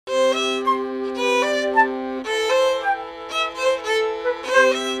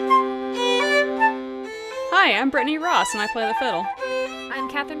Brittany Ross, and I play the fiddle. I'm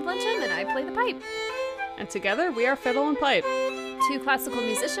Catherine Flincham, and I play the pipe. And together, we are Fiddle and Pipe. Two classical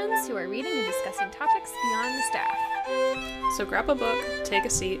musicians who are reading and discussing topics beyond the staff. So grab a book, take a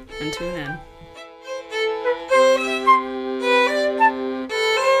seat, and tune in.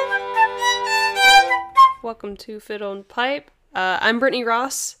 Welcome to Fiddle and Pipe. I'm Brittany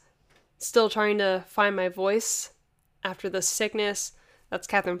Ross, still trying to find my voice after the sickness. That's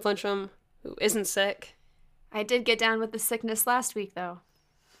Catherine Flincham, who isn't sick. I did get down with the sickness last week, though.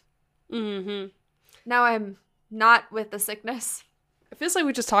 Mm-hmm. Now I'm not with the sickness. It feels like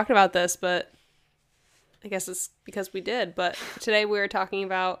we just talked about this, but I guess it's because we did. But today we're talking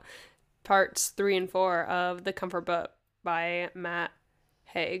about parts 3 and 4 of The Comfort Book by Matt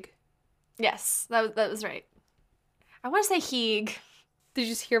Haig. Yes, that was right. I want to say Heeg. Did you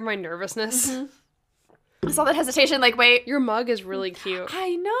just hear my nervousness? Mm-hmm. I saw that hesitation, like, wait. Your mug is really cute.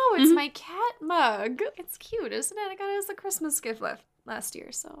 I know, it's my cat mug. It's cute, isn't it? I got it as a Christmas gift last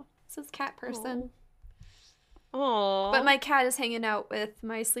year, so it says cat person. Aww. But my cat is hanging out with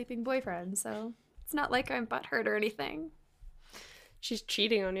my sleeping boyfriend, so it's not like I'm butthurt or anything. She's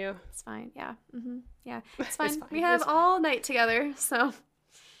cheating on you. It's fine, yeah. Mm-hmm. Yeah, it's fine. It's fine. We have all night together, so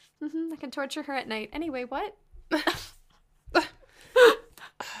I can torture her at night. Anyway, what?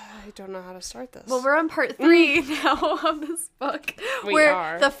 I don't know how to start this. Well, we're on part 3 now of this book. We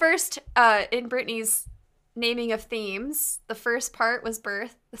are. The first, in Brittany's naming of themes, the first part was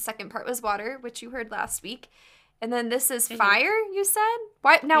birth, the second part was water, which you heard last week. And then this is fire, you said?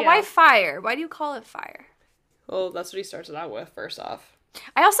 Why fire? Why do you call it fire? Well, that's what he starts it out with, first off.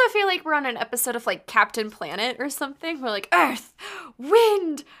 I also feel like we're on an episode of, like, Captain Planet or something. We're like, earth,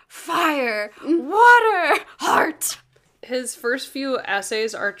 wind, fire, water, heart. His first few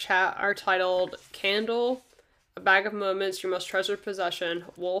essays are titled Candle, A Bag of Moments, Your Most Treasured Possession,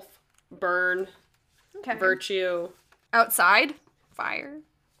 Wolf, Burn, Virtue. Outside, fire.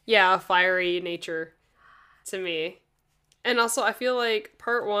 Yeah, fiery nature to me. And also, I feel like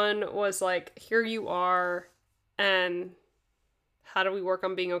part 1 was like, here you are, and how do we work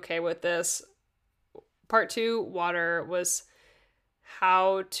on being okay with this? Part 2, water, was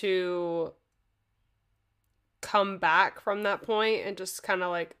how to come back from that point and just kind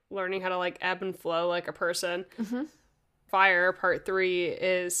of like learning how to like ebb and flow like a person. Mm-hmm. Fire, part 3,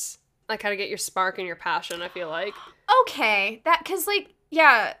 is like how to get your spark and your passion, I feel like. Okay, because like,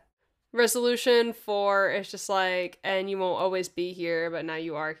 yeah. Resolution 4 is just like, and you won't always be here, but now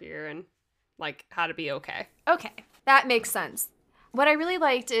you are here, and like how to be okay. Okay, that makes sense. What I really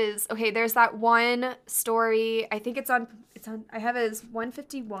liked is, there's that one story, I think it's on, I have it as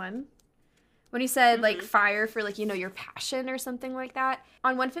 151. When he said, like, fire for, like, your passion or something like that.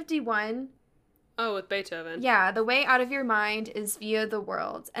 On 151... Oh, with Beethoven. Yeah, the way out of your mind is via the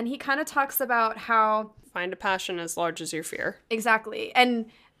world. And he kind of talks about how... Find a passion as large as your fear. Exactly. And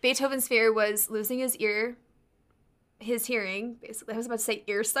Beethoven's fear was losing his hearing, basically. I was about to say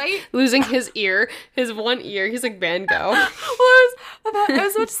ear sight. Losing his ear. His one ear. He's like Van Gogh. I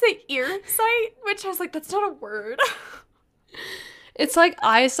was about to say ear sight, which I was like, that's not a word. It's like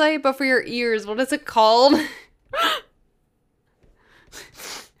eyesight, but for your ears. What is it called?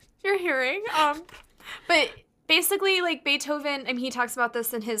 Your hearing. But basically, like, Beethoven, I mean, he talks about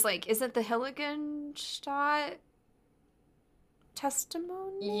this in his, like, is it the Heiligenstadt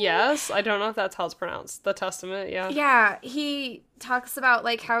Testimony? Yes. I don't know if that's how it's pronounced. The Testament, yeah. Yeah. He talks about,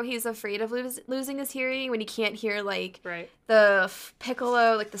 like, how he's afraid of losing his hearing when he can't hear, like, the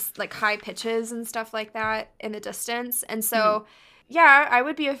piccolo, like, the like high pitches and stuff like that in the distance. And so... Yeah, I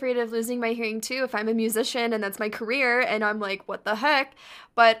would be afraid of losing my hearing too if I'm a musician and that's my career and I'm like, what the heck?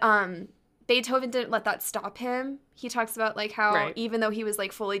 But Beethoven didn't let that stop him. He talks about like how even though he was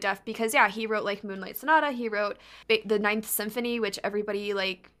like fully deaf, because he wrote like Moonlight Sonata, he wrote the Ninth Symphony, which everybody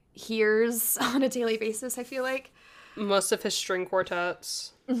like hears on a daily basis, I feel like. Most of his string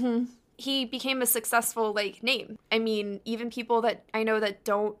quartets. Mm-hmm. He became a successful like name. I mean, even people that I know that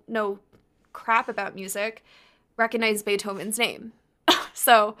don't know crap about music recognize Beethoven's name.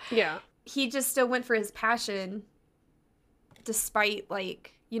 So he just still went for his passion despite,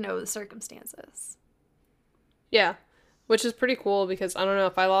 like, the circumstances. Yeah, which is pretty cool because I don't know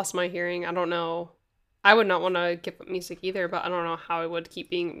if I lost my hearing. I don't know. I would not want to give up music either, but I don't know how I would keep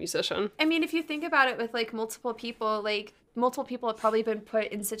being a musician. I mean, if you think about it with, like, multiple people have probably been put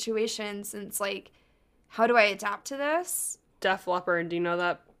in situations and it's like, how do I adapt to this? Def Leppard. Do you know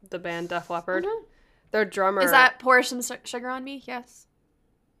that? The band Def Leppard? Mm-hmm. Their drummer... Is that Pour Some Sugar on Me? Yes.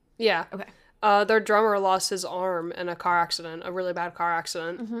 Yeah. Okay. Their drummer lost his arm in a car accident, a really bad car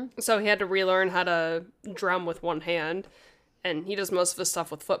accident. Mm-hmm. So he had to relearn how to drum with one hand, and he does most of his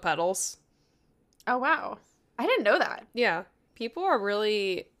stuff with foot pedals. Oh, wow. I didn't know that. Yeah. People are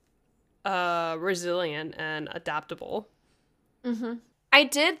really resilient and adaptable. Mm-hmm. I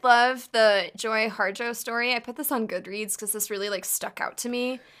did love the Joy Harjo story. I put this on Goodreads because this really, like, stuck out to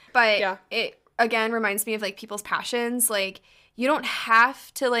me. But it, again, reminds me of, like, people's passions. Like, you don't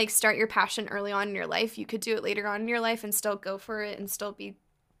have to, like, start your passion early on in your life. You could do it later on in your life and still go for it and still be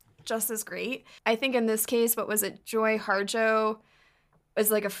just as great. I think in this case, what was it? Joy Harjo was,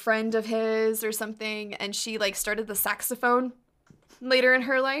 like, a friend of his or something. And she, like, started the saxophone later in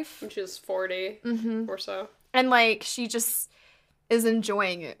her life. When she was 40 or so. And, like, she just is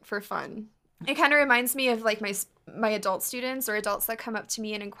enjoying it for fun. It kind of reminds me of, like, my adult students or adults that come up to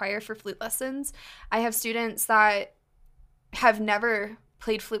me and inquire for flute lessons. I have students that have never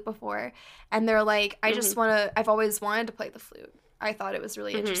played flute before, and they're like, I've always wanted to play the flute. I thought it was a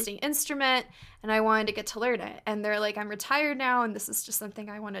really interesting instrument, and I wanted to get to learn it. And they're like, I'm retired now, and this is just something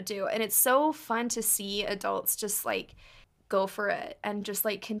I want to do. And it's so fun to see adults just, like, go for it and just,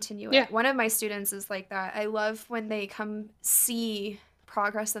 like, continue it. One of my students is like that. I love when they come see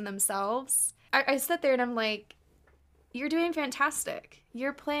progress in themselves. I sit there and I'm like, you're doing fantastic.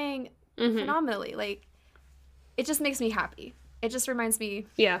 You're playing phenomenally. Like, it just makes me happy. It just reminds me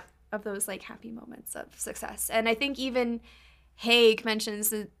of those, like, happy moments of success. And I think even Haig mentions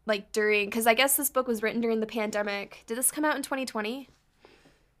that, like, because I guess this book was written during the pandemic. Did this come out in 2020?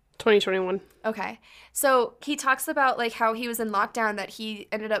 2021. Okay. So he talks about, like, how he was in lockdown, that he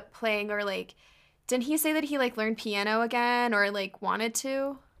ended up playing, or, like, didn't he say that he, like, learned piano again or, like, wanted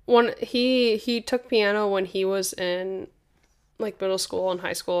to? He took piano when he was in, like, middle school and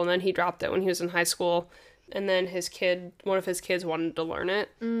high school, and then he dropped it when he was in high school. And then one of his kids wanted to learn it.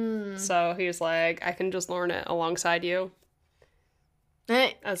 So he was like, I can just learn it alongside you.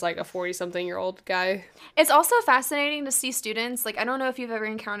 As, like, a 40-something-year-old guy. It's also fascinating to see students, like, I don't know if you've ever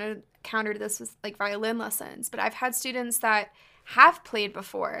encountered this with, like, violin lessons, but I've had students that have played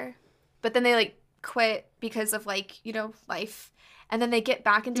before, but then they, like, quit because of, like, you know, life, and then they get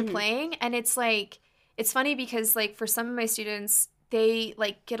back into playing, and it's, like, it's funny because, like, for some of my students, they,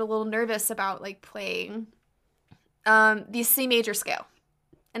 like, get a little nervous about, like, playing the C major scale,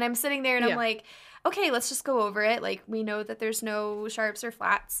 and I'm sitting there and I'm like, okay, let's just go over it. Like, we know that there's no sharps or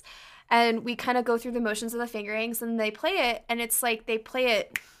flats. And we kind of go through the motions of the fingerings, and they play it, and it's like they play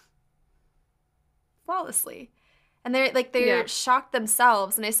it flawlessly. And they're shocked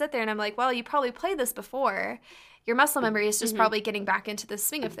themselves. And I sit there and I'm like, well, you probably played this before. Your muscle memory is just probably getting back into the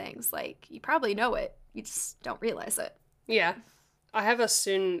swing of things. Like, you probably know it. You just don't realize it. Yeah. I have a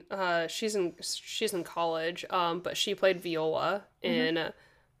student, she's in college, but she played viola in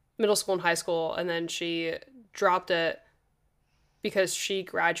middle school and high school, and then she dropped it because she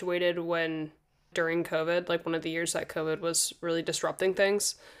graduated during COVID, like, one of the years that COVID was really disrupting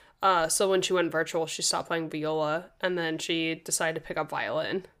things. So when she went virtual, she stopped playing viola, and then she decided to pick up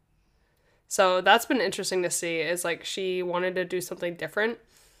violin. So that's been interesting to see, is, like, she wanted to do something different,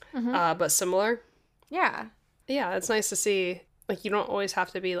 but similar. Yeah. Yeah, it's nice to see. Like, you don't always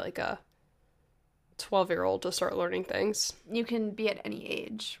have to be, like, a 12-year-old to start learning things. You can be at any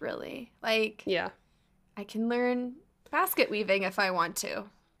age, really. Like, yeah, I can learn basket weaving if I want to.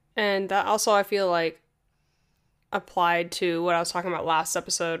 And that also, I feel like, applied to what I was talking about last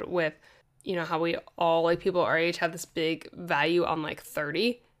episode with, you know, how we all, like, people our age have this big value on, like,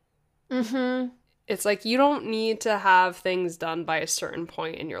 30. It's like, you don't need to have things done by a certain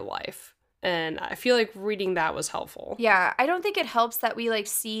point in your life. And I feel like reading that was helpful. Yeah, I don't think it helps that we, like,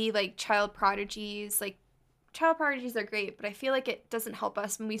 see, like, child prodigies. Like, child prodigies are great, but I feel like it doesn't help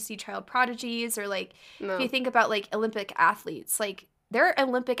us when we see child prodigies, or, like, if you think about, like, Olympic athletes. Like, there are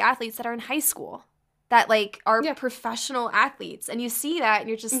Olympic athletes that are in high school that, like, are professional athletes. And you see that, and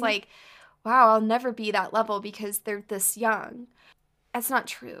you're just like, wow, I'll never be that level because they're this young. That's not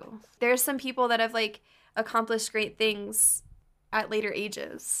true. There's some people that have, like, accomplished great things at later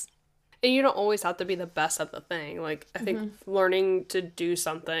ages. And you don't always have to be the best at the thing. Like, I think learning to do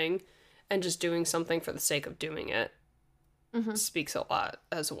something and just doing something for the sake of doing it speaks a lot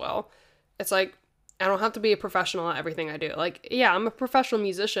as well. It's like, I don't have to be a professional at everything I do. Like, yeah, I'm a professional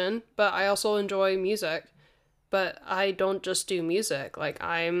musician, but I also enjoy music. But I don't just do music. Like,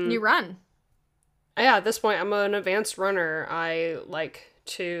 You run. Yeah, at this point, I'm an advanced runner. I like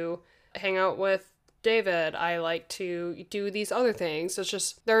to hang out with David. I like to do these other things. It's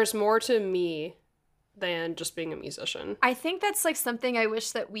just, there's more to me than just being a musician. I think that's, like, something I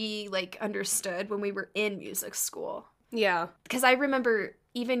wish that we, like, understood when we were in music school. Yeah. Because I remember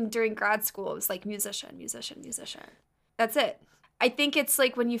even during grad school, it was like musician, musician, musician. That's it. I think it's,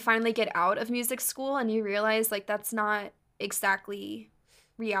 like, when you finally get out of music school and you realize, like, that's not exactly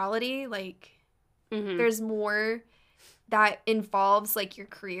reality. Like, there's more that involves like your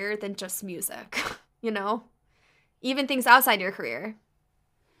career than just music, you know? Even things outside your career.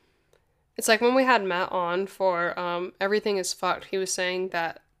 It's like when we had Matt on for Everything is Fucked, he was saying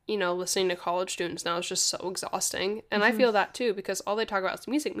that, you know, listening to college students now is just so exhausting. And I feel that too, because all they talk about is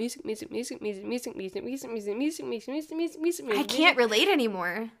music. I can't relate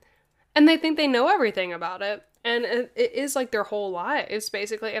anymore. And they think they know everything about it. And it is like their whole lives,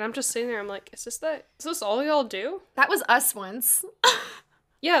 basically. And I'm just sitting there, I'm like, is this all y'all do? That was us once.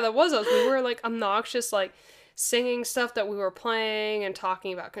 Yeah, that was us. We were like obnoxious, like singing stuff that we were playing and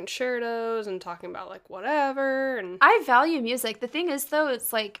talking about concertos and talking about like whatever. And I value music. The thing is though,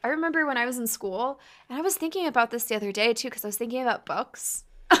 it's like I remember when I was in school, and I was thinking about this the other day too, because I was thinking about books.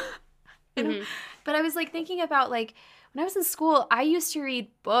 But I was like thinking about like when I was in school, I used to read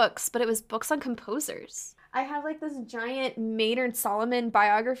books, but it was books on composers. I have like this giant Maynard Solomon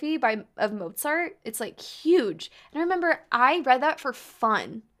biography of Mozart. It's like huge. And I remember I read that for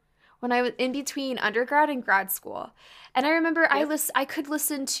fun when I was in between undergrad and grad school. And I remember I could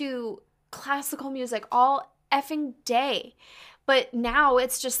listen to classical music all effing day. But now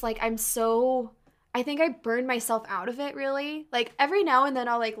it's just like I think I burned myself out of it really. Like every now and then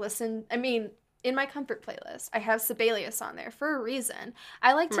I'll like listen. I mean, in my comfort playlist, I have Sibelius on there for a reason.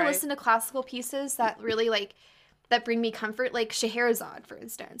 I like to listen to classical pieces that really like that bring me comfort, like Scheherazade, for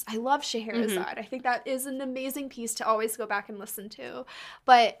instance. I love Scheherazade. I think that is an amazing piece to always go back and listen to.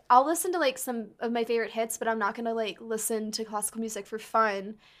 But I'll listen to like some of my favorite hits, but I'm not gonna like listen to classical music for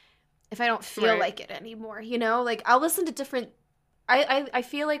fun if I don't feel like it anymore. You know, like I'll listen to different. I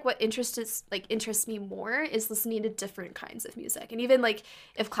feel like what interests me more is listening to different kinds of music. And even like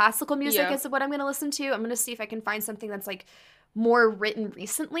if classical music is what I'm going to listen to, I'm going to see if I can find something that's like more written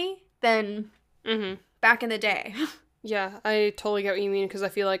recently than back in the day. Yeah, I totally get what you mean, because I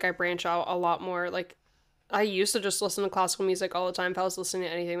feel like I branch out a lot more. Like I used to just listen to classical music all the time. If I was listening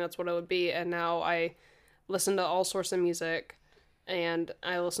to anything, that's what it would be. And now I listen to all sorts of music. And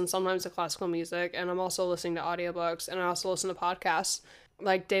I listen sometimes to classical music, and I'm also listening to audiobooks, and I also listen to podcasts.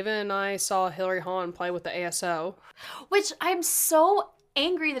 Like, David and I saw Hilary Hahn play with the ASO. Which I'm so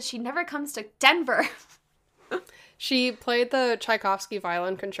angry that she never comes to Denver. She played the Tchaikovsky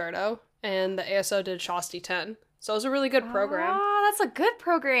Violin Concerto, and the ASO did Shasti 10. So it was a really good program. Oh, that's a good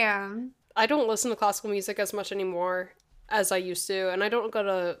program. I don't listen to classical music as much anymore as I used to, and I don't go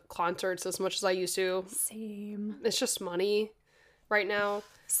to concerts as much as I used to. Same. It's just money right now.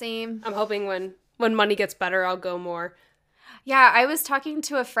 Same. I'm hoping when money gets better, I'll go more. Yeah, I was talking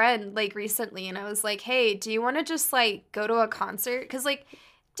to a friend like recently, and I was like, hey, do you want to just like go to a concert? Because like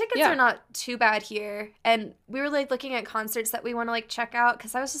tickets are not too bad here. And we were like looking at concerts that we want to like check out,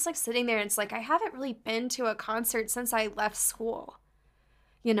 because I was just like sitting there and it's like I haven't really been to a concert since I left school.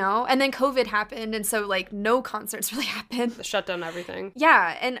 You know? And then COVID happened, and so like no concerts really happened. They shut down everything.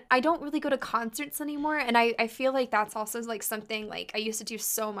 Yeah, and I don't really go to concerts anymore, and I feel like that's also like something like I used to do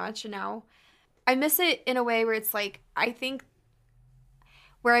so much, and now I miss it in a way where it's like I think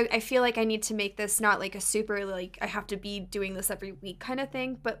where I feel like I need to make this not like a super like I have to be doing this every week kind of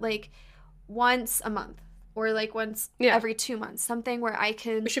thing, but like once a month or like once every 2 months, something where I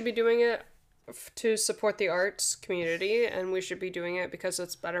can. We should be doing it to support the arts community, and we should be doing it because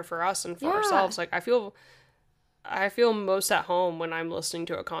it's better for us and for ourselves. Like I feel most at home when I'm listening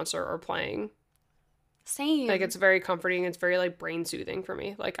to a concert or playing. Same. Like it's very comforting. It's very like brain soothing for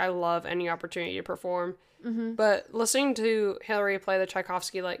me. Like I love any opportunity to perform. But listening to Hilary play the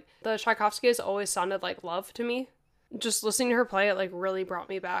Tchaikovsky, like the Tchaikovsky has always sounded like love to me. Just listening to her play it like really brought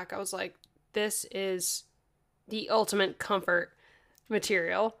me back. I was like, this is the ultimate comfort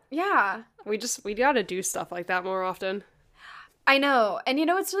material. Yeah. We gotta do stuff like that more often. I know. And you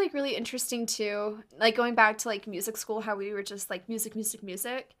know what's like really interesting too? Like going back to like music school, how we were just like music.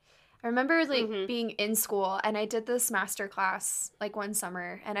 I remember like being in school, and I did this master class like one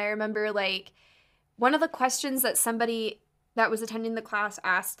summer, and I remember like one of the questions that somebody that was attending the class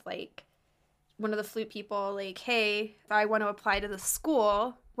asked like one of the flute people, like, hey, if I want to apply to the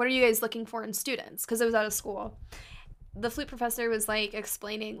school, what are you guys looking for in students? Because it was out of school. The flute professor was like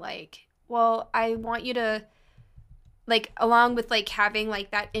explaining like, well, I want you to like, along with like having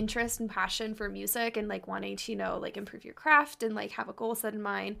like that interest and passion for music and like wanting to, you know, like improve your craft and like have a goal set in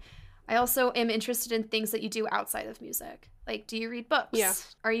mind, I also am interested in things that you do outside of music. Like, do you read books? Yeah.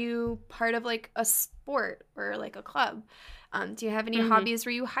 Are you part of like a sport or like a club? Do you have any hobbies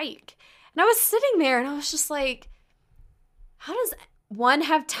where you hike? And I was sitting there and I was just like, how does one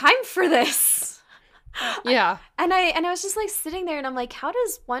have time for this? Yeah. And I was just like sitting there and I'm like, how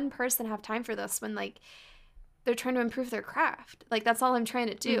does one person have time for this when like they're trying to improve their craft? Like that's all I'm trying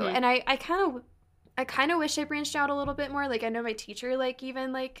to do. And I kind of I kind of wish I branched out a little bit more. Like, I know my teacher, like,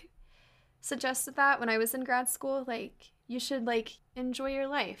 even, like, suggested that when I was in grad school, like, you should, like, enjoy your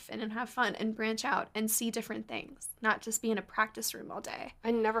life and have fun and branch out and see different things, not just be in a practice room all day.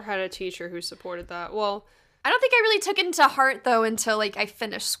 I never had a teacher who supported that. Well, I don't think I really took it into heart, though, until, like, I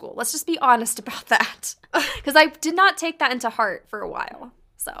finished school. Let's just be honest about that. Because I did not take that into heart for a while,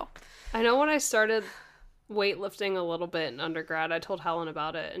 so. I know when I started weightlifting a little bit in undergrad, I told Helen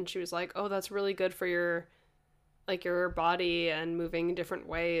about it, and she was like, oh, that's really good for your body and moving different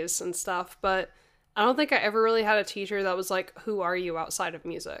ways and stuff, but I don't think I ever really had a teacher that was like, who are you outside of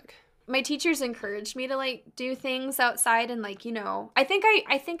music? My teachers encouraged me to, like, do things outside, and, like, you know, I think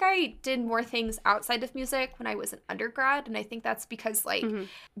I did more things outside of music when I was an undergrad, and I think that's because, like,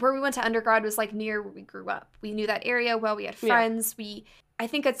 where we went to undergrad was, like, near where we grew up. We knew that area well, we had friends, I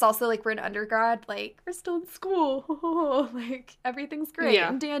think it's also, like, we're an undergrad, like, we're still in school, like, everything's great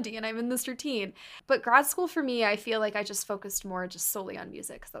and dandy, and I'm in this routine. But grad school for me, I feel like I just focused more just solely on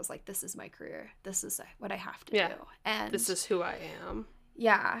music, because I was like, this is my career, this is what I have to do, and this is who I am.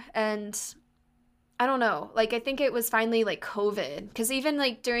 Yeah, and I don't know, like, I think it was finally, like, COVID, because even,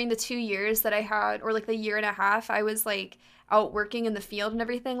 like, during the 2 years that I had, or, like, the year and a half, I was, like, out working in the field and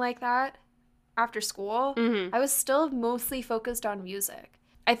everything like that, after school, I was still mostly focused on music.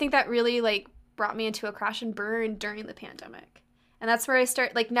 I think that really, like, brought me into a crash and burn during the pandemic. And that's where I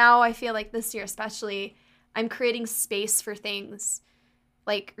start, like, now I feel like this year especially, I'm creating space for things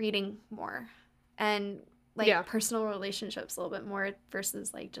like reading more and, like, personal relationships a little bit more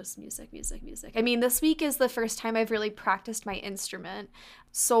versus, like, just music. I mean, this week is the first time I've really practiced my instrument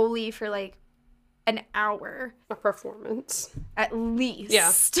solely for, like, an hour. A performance. At least.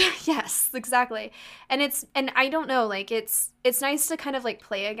 Yeah. Yes, exactly. And I don't know, like, it's nice to kind of, like,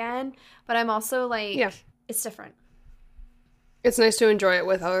 play again, but I'm also, like, it's different. It's nice to enjoy it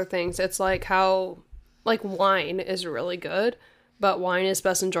with other things. It's like how, like, wine is really good, but wine is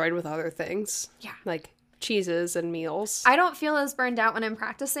best enjoyed with other things. Yeah. Like cheeses and meals. I don't feel as burned out when I'm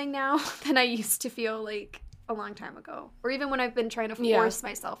practicing now than I used to feel, like, a long time ago, or even when I've been trying to force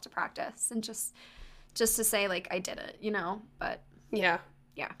myself to practice and just to say, like, I did it, you know, but yeah.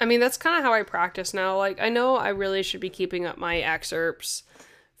 I mean, that's kind of how I practice now. Like, I know I really should be keeping up my excerpts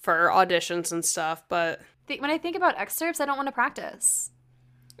for auditions and stuff, but when I think about excerpts, I don't want to practice.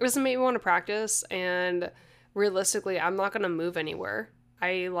 It doesn't make me want to practice, and realistically, I'm not going to move anywhere.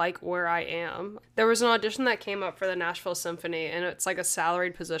 I like where I am. There was an audition that came up for the Nashville Symphony, and it's like a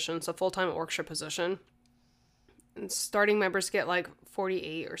salaried position, it's a full-time orchestra position. And starting members get like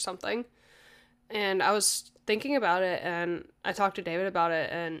 48 or something. And I was thinking about it, and I talked to David about it,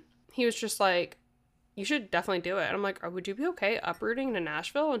 and he was just like, you should definitely do it. And I'm like, would you be okay uprooting to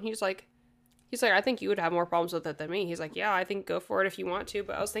Nashville? And he's like, I think you would have more problems with it than me. He's like, yeah, I think go for it if you want to.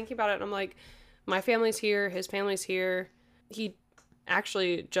 But I was thinking about it, and I'm like, my family's here, his family's here. He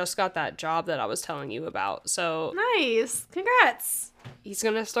actually just got that job that I was telling you about. So nice. Congrats. He's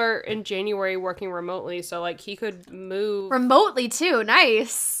going to start in January working remotely, so, like, he could move... Remotely, too.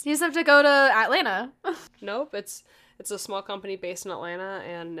 Nice. You just have to go to Atlanta. Nope. It's a small company based in Atlanta,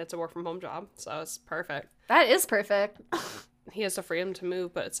 and it's a work-from-home job, so it's perfect. That is perfect. He has the freedom to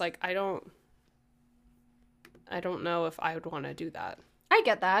move, but it's like, I don't know if I would want to do that. I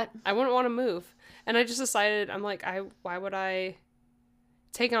get that. I wouldn't want to move. And I just decided, I'm like, why would I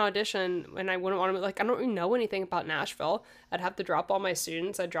take an audition when I wouldn't want to, like, I don't really know anything about Nashville. I'd have to drop all my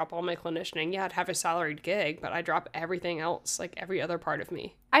students. I'd drop all my clinicianing. Yeah, I'd have a salaried gig, but I'd drop everything else, like every other part of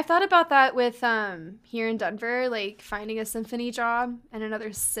me. I thought about that with here in Denver, like finding a symphony job in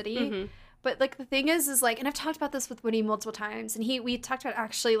another city. But, like, the thing is like, and I've talked about this with Woody multiple times, and we talked about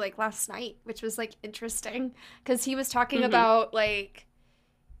actually, like, last night, which was, like, interesting, because he was talking about, like,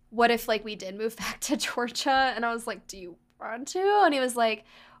 what if, like, we did move back to Georgia, and I was like, do you want to? And he was like,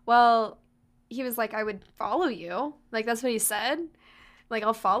 I would follow you. Like, that's what he said. Like,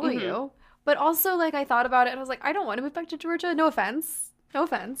 I'll follow you. But also, like, I thought about it, and I was like, I don't want to move back to Georgia. No offense.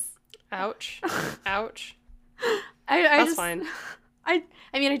 Ouch. Ouch. That's fine. I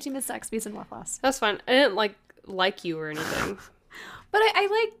mean, I do miss Zaxby's and Waffles. That's fine. I didn't like you or anything. But I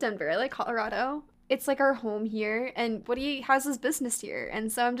like Denver. I like Colorado. It's like our home here, and Woody has his business here.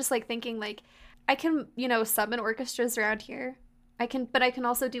 And so I'm just, like, thinking, like, I can, you know, sub in orchestras around here. But I can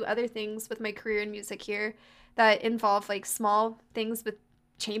also do other things with my career in music here that involve, like, small things with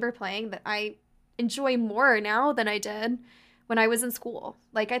chamber playing that I enjoy more now than I did when I was in school.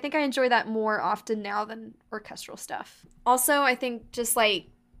 Like, I think I enjoy that more often now than orchestral stuff. Also, I think just, like,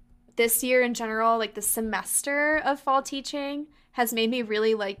 this year in general, like, the semester of fall teaching has made me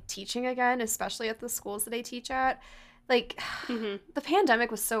really like teaching again, especially at the schools that I teach at. Like, the pandemic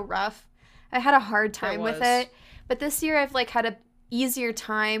was so rough. I had a hard time with it. But this year I've like had a easier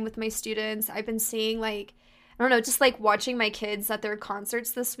time with my students. I've been seeing like, I don't know, just like watching my kids at their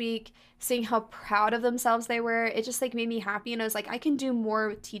concerts this week, seeing how proud of themselves they were. It just like made me happy, and I was like, I can do more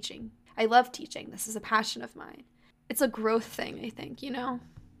with teaching. I love teaching. This is a passion of mine. It's a growth thing, I think, you know?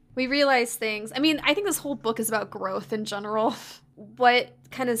 We realize things. I mean, I think this whole book is about growth in general. What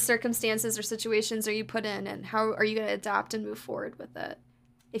kind of circumstances or situations are you put in, and how are you going to adapt and move forward with it?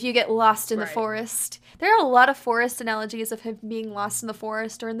 If you get lost in the forest. There are a lot of forest analogies of him being lost in the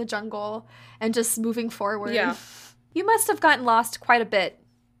forest or in the jungle and just moving forward. Yeah. You must have gotten lost quite a bit,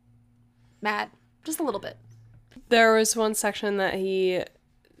 Matt. Just a little bit. There was one section that he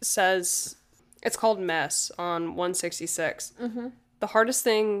says, it's called Mess on 166. Mm-hmm. The hardest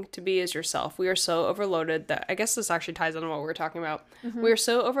thing to be is yourself. We are so overloaded that, I guess this actually ties into what we were talking about. Mm-hmm. We are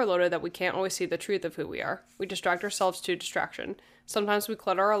so overloaded that we can't always see the truth of who we are. We distract ourselves to distraction. Sometimes we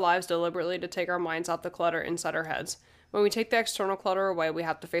clutter our lives deliberately to take our minds off the clutter inside our heads. When we take the external clutter away, we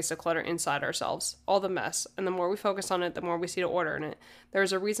have to face the clutter inside ourselves. All the mess. And the more we focus on it, the more we see the order in it. There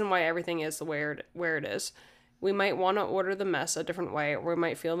is a reason why everything is the where it is. We might want to order the mess a different way, or we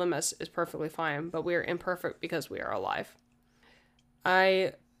might feel the mess is perfectly fine, but we are imperfect because we are alive.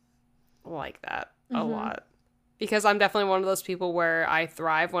 I like that a lot. Because I'm definitely one of those people where I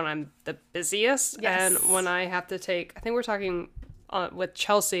thrive when I'm the busiest. Yes. And when I have to take, I think we're talking with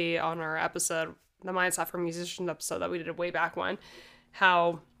Chelsea on our episode, the Mindset for Musicians episode that we did way back when,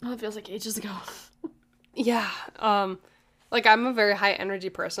 how... Oh, it feels like ages ago. Yeah. Like, I'm a very high energy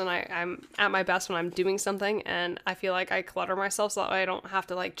person. I'm at my best when I'm doing something, and I feel like I clutter myself so that way I don't have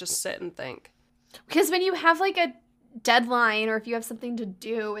to, like, just sit and think. Because when you have, like, a deadline or if you have something to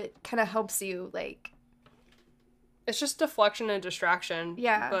do, it kind of helps you, like... It's just deflection and distraction.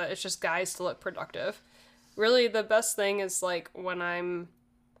 Yeah. But it's just guys to look productive. Really, the best thing is, like, when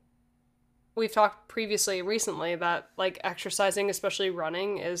we've talked recently, that, like, exercising, especially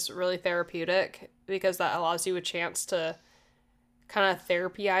running, is really therapeutic because that allows you a chance to kind of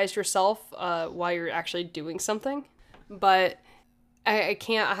therapyize yourself while you're actually doing something. But I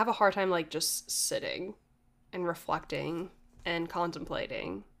have a hard time, like, just sitting and reflecting and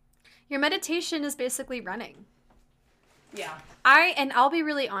contemplating. Your meditation is basically running. Yeah. I'll be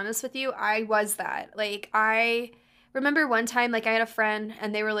really honest with you, I was that. Like, I remember one time, like, I had a friend,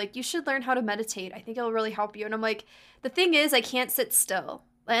 and they were like, you should learn how to meditate. I think it'll really help you. And I'm like, the thing is, I can't sit still.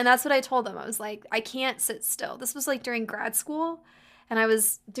 And that's what I told them. I was like, I can't sit still. This was, like, during grad school, and I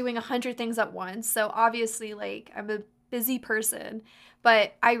was doing 100 things at once. So, obviously, like, I'm a busy person.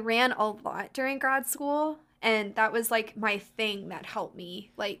 But I ran a lot during grad school, and that was, like, my thing that helped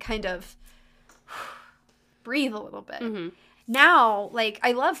me, like, kind of... breathe a little bit. Mm-hmm. Now, like,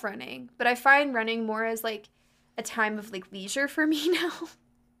 I love running, but I find running more as, like, a time of, like, leisure for me now.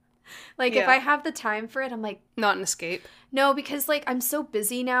 Like, if I have the time for it, I'm like... Not an escape. No, because, like, I'm so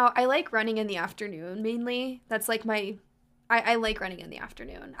busy now. I like running in the afternoon, mainly. That's, like, my... I like running in the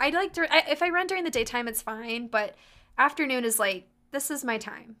afternoon. If I run during the daytime, it's fine, but afternoon is, like, this is my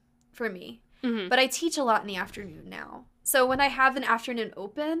time for me. Mm-hmm. But I teach a lot in the afternoon now. So when I have an afternoon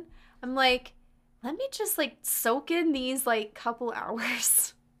open, I'm like... let me just, like, soak in these, like, couple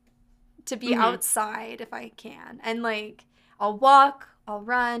hours to be outside if I can. And, like, I'll walk, I'll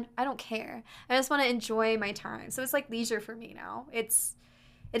run. I don't care. I just want to enjoy my time. So it's, like, leisure for me now. It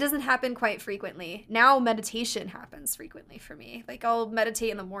doesn't happen quite frequently. Now meditation happens frequently for me. Like, I'll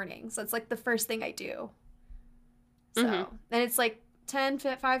meditate in the morning. So it's, like, the first thing I do. So, and it's, like, 5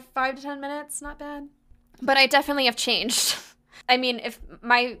 to 10 minutes. Not bad. But I definitely have changed. I mean, if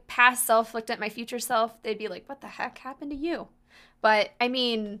my past self looked at my future self, they'd be like, what the heck happened to you? But, I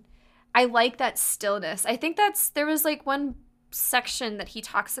mean, I like that stillness. I think there was, like, one section that he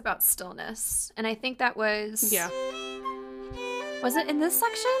talks about stillness. And I think that was... Yeah. Was it in this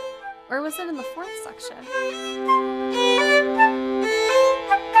section? Or was it in the 4th section?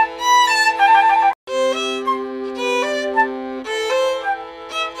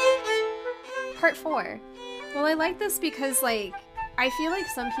 Part 4. Well, I like this because, like, I feel like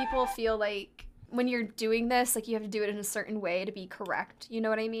some people feel like when you're doing this, like, you have to do it in a certain way to be correct. You know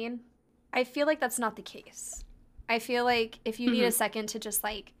what I mean? I feel like that's not the case. I feel like if you need a second to just,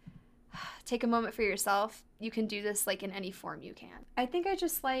 like, take a moment for yourself, you can do this, like, in any form you can. I think I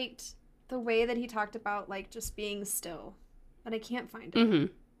just liked the way that he talked about, like, just being still. But I can't find it. Mm-hmm.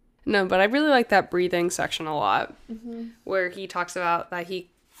 No, but I really like that breathing section a lot. Where he talks about that he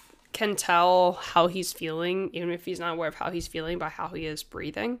can tell how he's feeling, even if he's not aware of how he's feeling, by how he is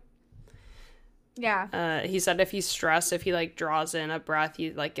breathing. Yeah. He said if he's stressed, if he, like, draws in a breath,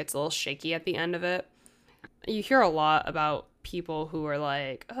 he, like, gets a little shaky at the end of it. You hear a lot about people who are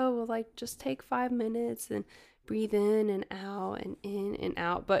like, oh, well, like, just take 5 minutes and breathe in and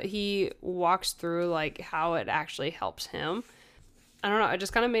out. But he walks through, like, how it actually helps him. I don't know. It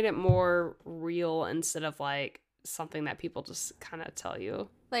just kind of made it more real instead of, like, something that people just kind of tell you.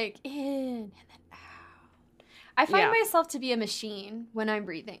 Like, in and then out. I find myself to be a machine when I'm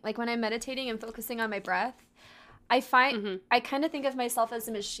breathing. Like, when I'm meditating and focusing on my breath, I kind of think of myself as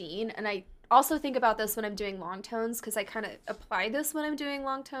a machine, and I also think about this when I'm doing long tones, because I kind of apply this when I'm doing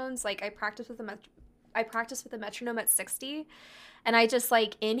long tones. Like, I practice with a metronome at 60, and I just,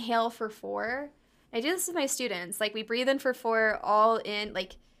 like, inhale for 4. I do this with my students. Like, we breathe in for 4, all in,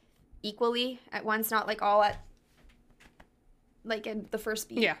 like, equally at once, not, like, all at, like, in the first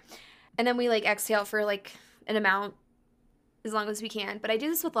beat. Yeah. And then we, like, exhale for, like, an amount as long as we can. But I do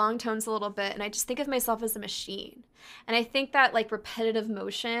this with long tones a little bit, and I just think of myself as a machine. And I think that, like, repetitive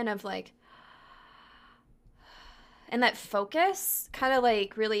motion of, like, and that focus kind of,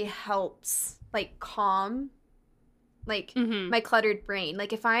 like, really helps, like, calm, like, my cluttered brain.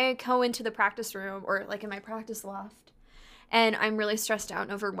 Like, if I go into the practice room or, like, in my practice loft and I'm really stressed out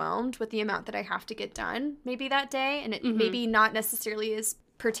and overwhelmed with the amount that I have to get done maybe that day, and it maybe not necessarily is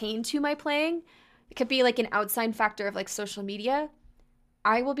pertain to my playing, it could be, like, an outside factor of, like, social media,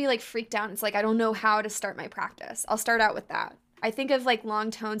 I will be, like, freaked out. It's like, I don't know how to start my practice. I'll start out with that. I think of, like, long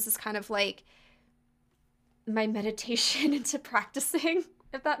tones as kind of, like, my meditation into practicing,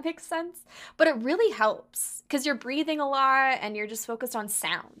 if that makes sense. But it really helps because you're breathing a lot and you're just focused on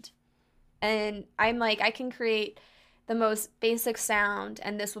sound. And I'm like, I can create the most basic sound,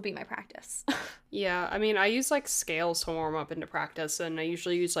 and this will be my practice. Yeah, I mean, I use, like, scales to warm up into practice, and I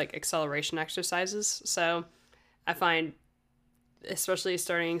usually use, like, acceleration exercises. So I find, especially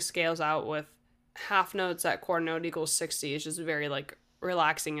starting scales out with half notes at quarter note equals 60 is just very, like,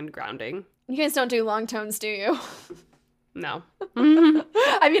 relaxing and grounding. You guys don't do long tones, do you? No.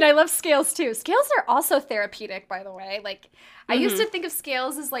 I mean, I love scales too. Scales are also therapeutic, by the way. Like, I used to think of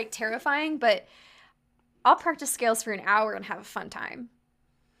scales as, like, terrifying, but I'll practice scales for an hour and have a fun time.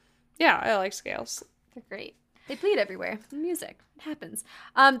 Yeah, I like scales. They're great. They bleed everywhere. Music. It happens.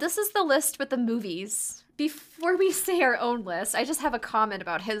 This is the list with the movies. Before we say our own list, I just have a comment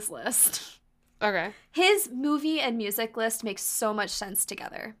about his list. Okay. His movie and music list makes so much sense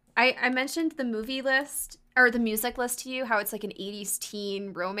together. I mentioned the movie list, or the music list to you, how it's like an 80s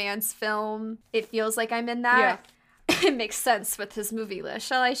teen romance film. It feels like I'm in that. Yeah. It makes sense with his movie list.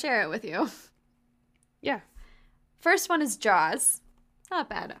 Shall I share it with you? Yeah. First one is Jaws. Not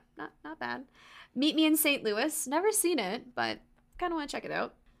bad. Not bad. Meet Me in St. Louis. Never seen it, but kind of want to check it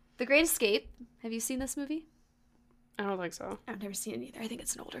out. The Great Escape. Have you seen this movie? I don't think so. I've never seen it either. I think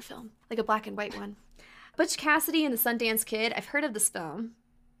it's an older film. Like a black and white one. Butch Cassidy and the Sundance Kid. I've heard of this film.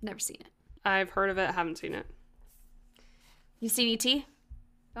 Never seen it. I've heard of it. Haven't seen it. You seen E.T.?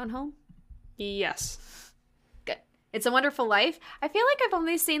 Gone Home? Yes. Good. It's a Wonderful Life. I feel like I've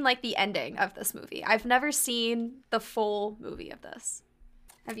only seen, like, the ending of this movie. I've never seen the full movie of this.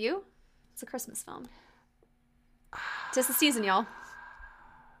 Have you? It's a Christmas film. 'Tis the season, y'all.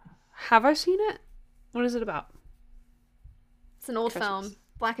 Have I seen it? What is it about? It's an old film.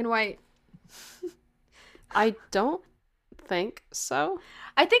 Black and white. I don't think so.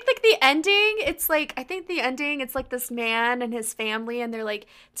 I think, like, the ending, it's like this man and his family, and they're, like,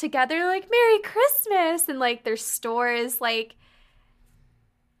 together, like, Merry Christmas, and, like, their store is, like,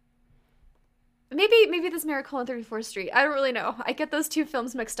 maybe this Miracle on 34th Street. I don't really know. I get those two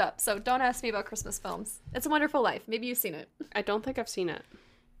films mixed up, so don't ask me about Christmas films. It's a Wonderful Life. Maybe you've seen it. I don't think I've seen it.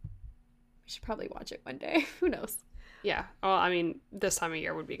 We should probably watch it one day. Who knows? Yeah. Well, I mean, this time of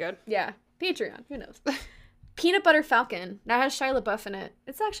year would be good. Yeah. Patreon. Who knows? Peanut Butter Falcon. Now has Shia LaBeouf in it.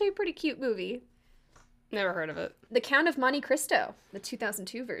 It's actually a pretty cute movie. Never heard of it. The Count of Monte Cristo. The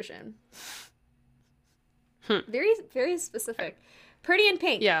 2002 version. Very, very specific. Pretty in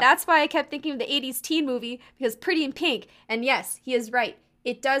Pink. Yeah. That's why I kept thinking of the 80s teen movie, because Pretty in Pink. And yes, he is right.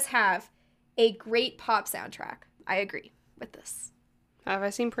 It does have a great pop soundtrack. I agree with this. Have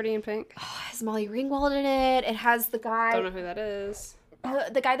I seen Pretty in Pink? Oh, it has Molly Ringwald in it. It has the guy. Don't know who that is.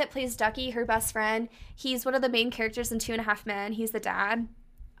 The guy that plays Ducky, her best friend. He's one of the main characters in 2.5 Men. He's the dad.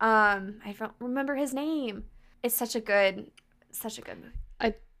 I don't remember his name. It's such a good movie.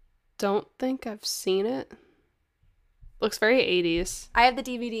 I don't think I've seen it. Looks very 80s. I have the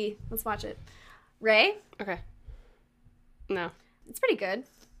DVD. Let's watch it. Ray? Okay. No. It's pretty good.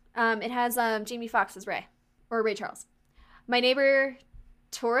 It has Jamie Foxx as Ray. Or Ray Charles. My Neighbor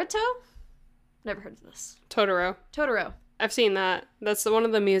Totoro? Never heard of this. Totoro. I've seen that. That's one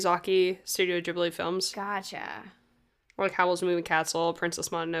of the Miyazaki Studio Ghibli films. Gotcha. Like Howl's Moving Castle, Princess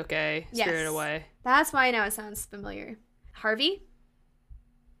Mononoke, Spirited Away. That's why I know it sounds familiar. Harvey?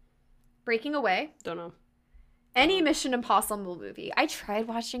 Breaking Away? Don't know. Any Mission Impossible movie. I tried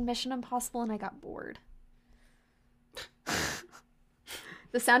watching Mission Impossible and I got bored.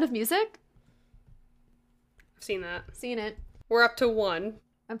 The Sound of Music? I've seen that. Seen it. We're up to 1.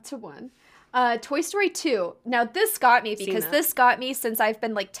 Up to 1. Toy Story 2. Now, this got me because this got me since I've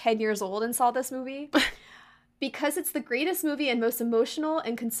been like 10 years old and saw this movie. Because it's the greatest movie and most emotional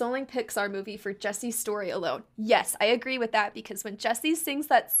and consoling Pixar movie for Jessie's story alone. Yes, I agree with that, because when Jessie sings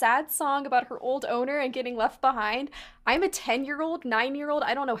that sad song about her old owner and getting left behind, I'm a 10-year-old, 9-year-old,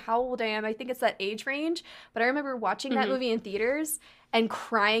 I don't know how old I am, I think it's that age range, but I remember watching that movie in theaters and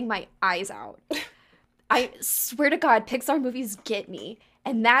crying my eyes out. I swear to God, Pixar movies get me,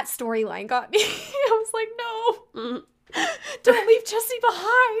 and that storyline got me. I was like, no, don't leave Jessie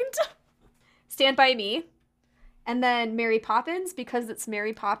behind. Stand By Me. And then Mary Poppins, because it's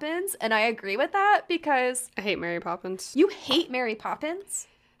Mary Poppins. And I agree with that because... I hate Mary Poppins. You hate Mary Poppins?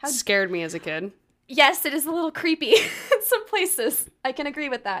 Scared me as a kid. Yes, it is a little creepy in some places. I can agree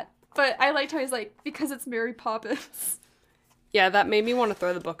with that. But I liked how he's like, because it's Mary Poppins. Yeah, that made me want to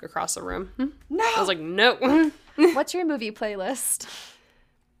throw the book across the room. No! I was like, no. What's your movie playlist?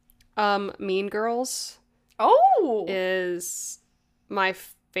 Mean Girls. Oh! Is my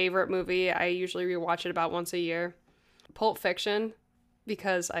favorite movie. I usually rewatch it about once a year. Pulp Fiction,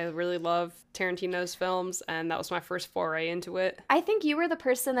 because I really love Tarantino's films, and that was my first foray into it. I think you were the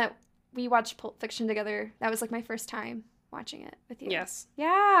person that we watched Pulp Fiction together. That was like my first time watching it with you. Yes.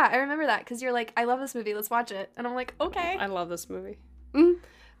 Yeah, I remember that, because you're like, I love this movie, let's watch it. And I'm like, okay. I love this movie.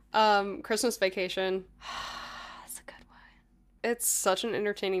 Christmas Vacation. That's a good one. It's such an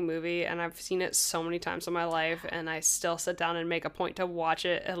entertaining movie, and I've seen it so many times in my life, and I still sit down and make a point to watch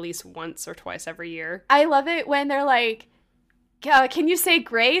it at least once or twice every year. I love it when they're like, can you say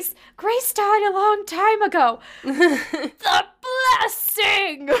grace? Grace died a long time ago. The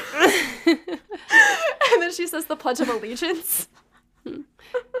blessing! And then she says the Pledge of Allegiance.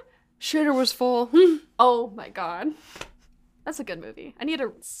 Shitter was full. Oh my God. That's a good movie.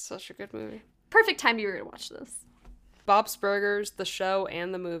 Such a good movie. Perfect time you were to watch this. Bob's Burgers, the show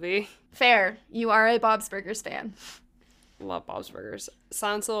and the movie. Fair. You are a Bob's Burgers fan. Love Bob's Burgers.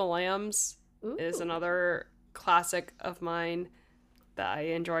 Silence of the Lambs is another classic of mine that I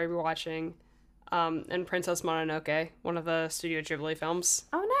enjoy rewatching. And Princess Mononoke, one of the Studio Ghibli films.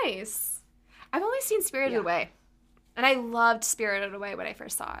 Oh, nice. I've only seen Spirited Away. And I loved Spirited Away when I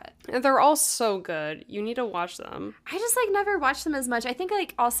first saw it. And they're all so good. You need to watch them. I just never watched them as much. I think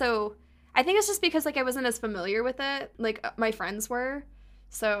I think it's just because I wasn't as familiar with it like my friends were.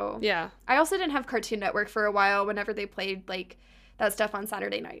 So yeah. I also didn't have Cartoon Network for a while whenever they played that stuff on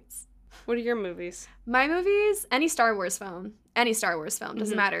Saturday nights. What are your movies? My movies, any Star Wars film. Any Star Wars film,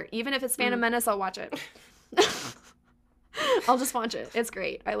 doesn't matter. Even if it's Phantom Menace, I'll watch it. I'll just watch it. It's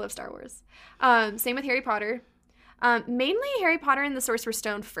great. I love Star Wars. Same with Harry Potter. Mainly Harry Potter and the Sorcerer's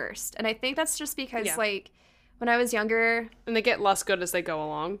Stone first. And I think that's just because when I was younger... And they get less good as they go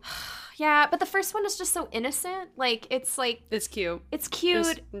along. Yeah, but the first one is just so innocent. It's cute. It's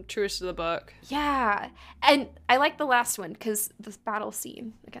cute. It's truest to the book. Yeah. And I like the last one because the battle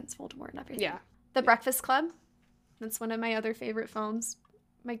scene against Voldemort and everything. Yeah. The Breakfast Club. That's one of my other favorite films.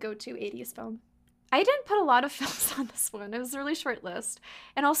 My go-to 80s film. I didn't put a lot of films on this one. It was a really short list.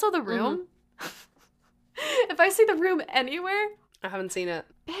 And also The Room. If I see The Room anywhere... I haven't seen it.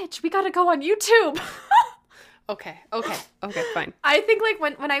 Bitch, we gotta go on YouTube. Okay, fine. I think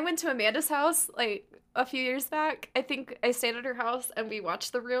when I went to Amanda's house a few years back, I think I stayed at her house and we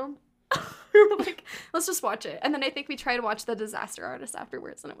watched The Room. We were like, let's just watch it. And then I think we tried to watch The Disaster Artist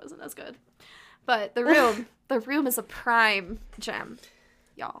afterwards and it wasn't as good. But The Room is a prime gem,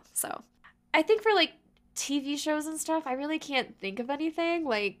 y'all. So I think for TV shows and stuff, I really can't think of anything.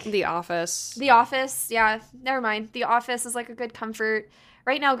 The Office. The Office, yeah, never mind. The Office is a good comfort.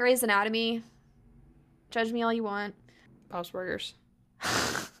 Right now, Grey's Anatomy. Judge me all you want. Bob's Burgers.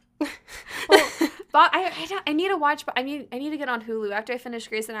 Well, I need to watch, but I need to get on Hulu. After I finish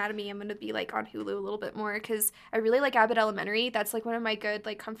Grey's Anatomy, I'm going to be on Hulu a little bit more because I really like Abbott Elementary. That's one of my good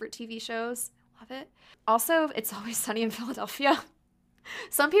comfort TV shows. Love it. Also, It's Always Sunny in Philadelphia.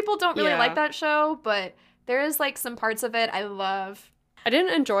 Some people don't really like that show, but there is some parts of it I love. I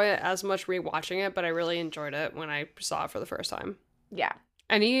didn't enjoy it as much rewatching it, but I really enjoyed it when I saw it for the first time. Yeah.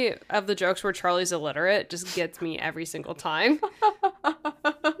 Any of the jokes where Charlie's illiterate just gets me every single time. I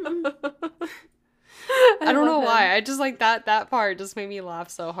don't know why. I just that part just made me laugh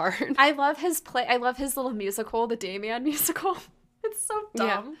so hard. I love his play. I love his little musical, the Damien musical. It's so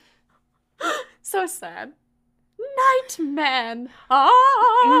dumb. Yeah. So sad. Nightman.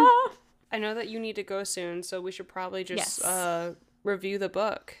 Ah. I know that you need to go soon, so we should probably just review the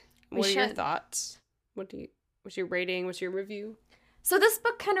book. What are your thoughts? What's your rating? What's your review? So this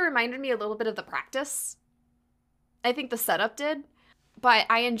book kind of reminded me a little bit of The Practice. I think the setup did, but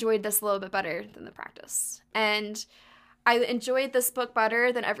I enjoyed this a little bit better than The Practice. And I enjoyed this book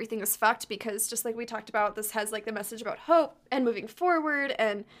better than Everything Is Fucked because, just like we talked about, this has like the message about hope and moving forward.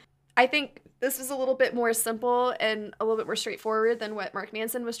 And I think this is a little bit more simple and a little bit more straightforward than what Mark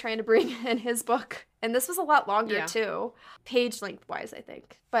Manson was trying to bring in his book. And this was a lot longer too, page length wise, I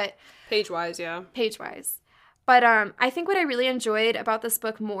think. But page-wise, yeah. Page-wise. But I think what I really enjoyed about this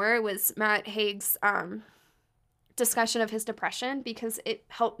book more was Matt Haig's discussion of his depression, because it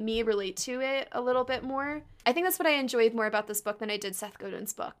helped me relate to it a little bit more. I think that's what I enjoyed more about this book than I did Seth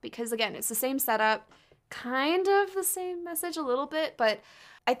Godin's book, because again, it's the same setup, kind of the same message a little bit, but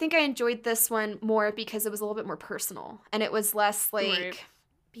I think I enjoyed this one more because it was a little bit more personal, and it was less like,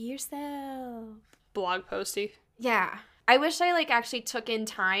 be yourself. Blog posty. Yeah. I wish I actually took in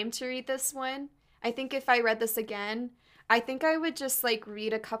time to read this one. I think if I read this again, I think I would just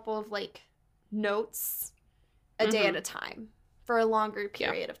read a couple of notes a day at a time for a longer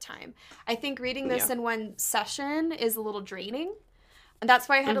period of time. I think reading this in one session is a little draining. And that's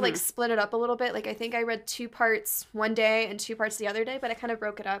why I had to split it up a little bit. I think I read 2 parts one day and 2 parts the other day, but I kind of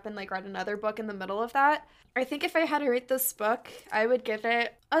broke it up and read another book in the middle of that. I think if I had to rate this book, I would give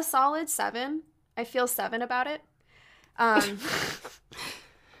it a solid 7. I feel 7 about it.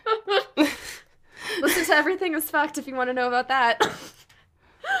 Listen to Everything Is Fucked if you want to know about that.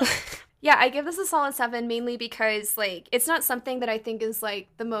 Yeah, I give this a solid 7 mainly because, it's not something that I think is,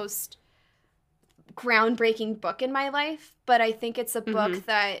 the most groundbreaking book in my life, but I think it's a book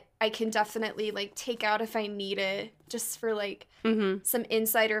that I can definitely, take out if I need it, just for, some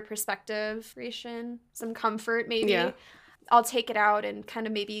insight or perspective, some comfort, maybe. Yeah. I'll take it out and kind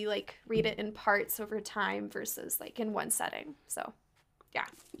of maybe, read it in parts over time versus, in one setting. So, yeah.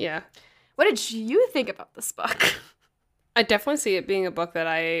 Yeah. What did you think about this book? I definitely see it being a book that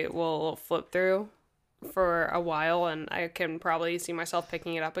I will flip through for a while, and I can probably see myself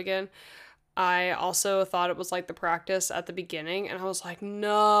picking it up again. I also thought it was The Practice at the beginning, and I was like,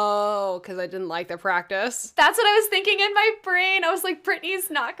 no, because I didn't like The Practice. That's what I was thinking in my brain. I was like, Brittany's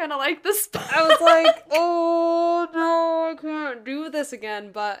not gonna like this book. I was like, oh, no, I can't do this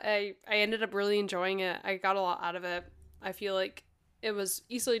again. But I ended up really enjoying it. I got a lot out of it. I feel like it was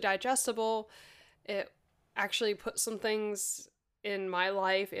easily digestible. It actually put some things in my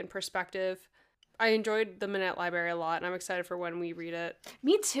life in perspective. I enjoyed The Midnight Library a lot, and I'm excited for when we read it.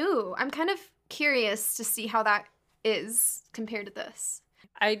 Me too. I'm kind of curious to see how that is compared to this.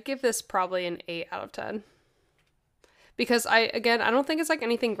 I'd give this probably an 8 out of 10. Because I don't think it's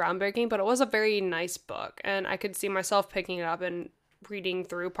anything groundbreaking, but it was a very nice book, and I could see myself picking it up and reading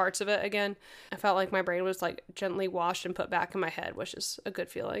through parts of it again. I felt like my brain was gently washed and put back in my head, which is a good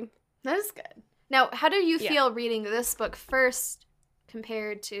feeling. That is good. Now, how do you feel reading this book first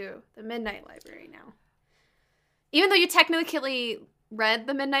compared to The Midnight Library now? Even though you technically read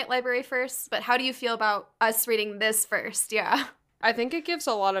The Midnight Library first, but how do you feel about us reading this first? Yeah. I think it gives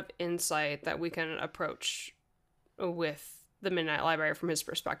a lot of insight that we can approach with The Midnight Library from his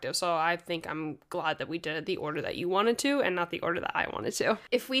perspective. So I think I'm glad that we did it the order that you wanted to and not the order that I wanted to.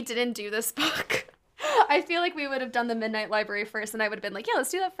 If we didn't do this book, I feel like we would have done The Midnight Library first, and I would have been like, yeah,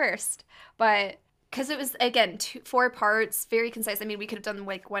 let's do that first. But because it was, again, 4 parts, very concise. I mean, we could have done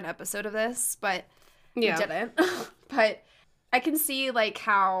one episode of this, but we didn't. But I can see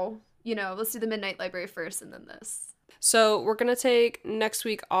how, let's do The Midnight Library first and then this. So we're going to take next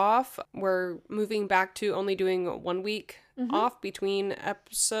week off. We're moving back to only doing 1 week off between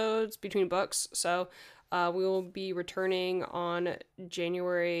episodes, between books. So we will be returning on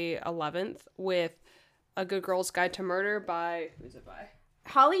January 11th with A Good Girl's Guide to Murder by, who's it by?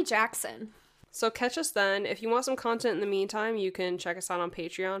 Holly Jackson. So catch us then. If you want some content in the meantime, you can check us out on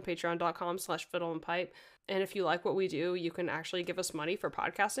Patreon, patreon.com/fiddleandpipe. And if you like what we do, you can actually give us money for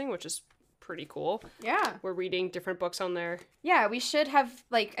podcasting, which is pretty cool. Yeah. We're reading different books on there. Yeah, we should have,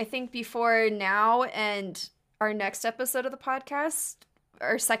 I think before now and our next episode of the podcast,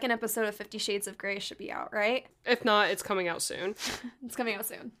 our second episode of 50 Shades of Grey should be out, right? If not, it's coming out soon. It's coming out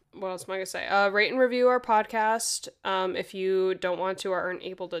soon. What else am I going to say? Rate and review our podcast. If you don't want to or aren't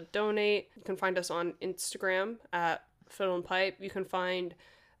able to donate, you can find us on Instagram at Fiddle and Pipe. You can find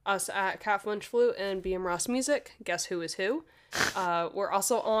us at Cat Flinch Flute and BM Ross Music. Guess who is who? We're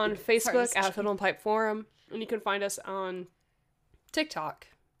also on Facebook at Fiddle and Pipe Forum. And you can find us on TikTok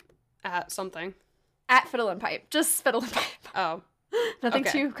at something. At Fiddle and Pipe. Just Fiddle and Pipe. Oh. Nothing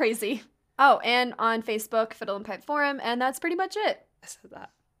too crazy. Oh, and on Facebook, Fiddle and Pipe Forum, and that's pretty much it. I said that.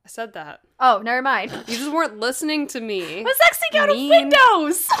 I said that. Oh, never mind. You just weren't listening to me. I was Xing out of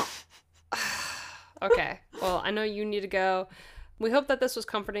windows! Okay. Well, I know you need to go. We hope that this was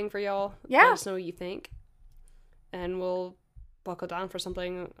comforting for y'all. Yeah. Let us know what you think. And we'll buckle down for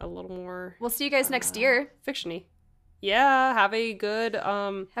something a little more... We'll see you guys next year. Fiction-y. Yeah, have a good...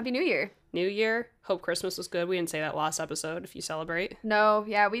 Happy New Year. New Year. Hope Christmas was good. We didn't say that last episode, if you celebrate. No,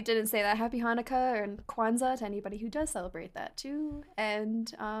 yeah, we didn't say that. Happy Hanukkah and Kwanzaa to anybody who does celebrate that, too.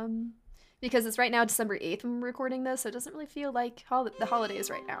 And, because it's right now December 8th when we're recording this, so it doesn't really feel like the holidays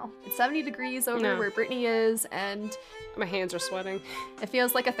right now. It's 70 degrees over where Brittany is, and... My hands are sweating. It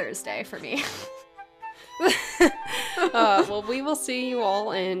feels like a Thursday for me. Well, we will see you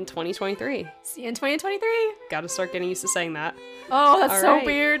all in 2023. See you in 2023. Gotta start getting used to saying that. Oh, that's so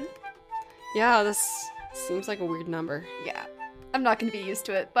weird. Yeah, this seems like a weird number. Yeah, I'm not gonna be used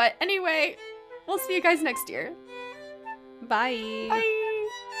to it. But anyway, we'll see you guys next year. Bye. Bye.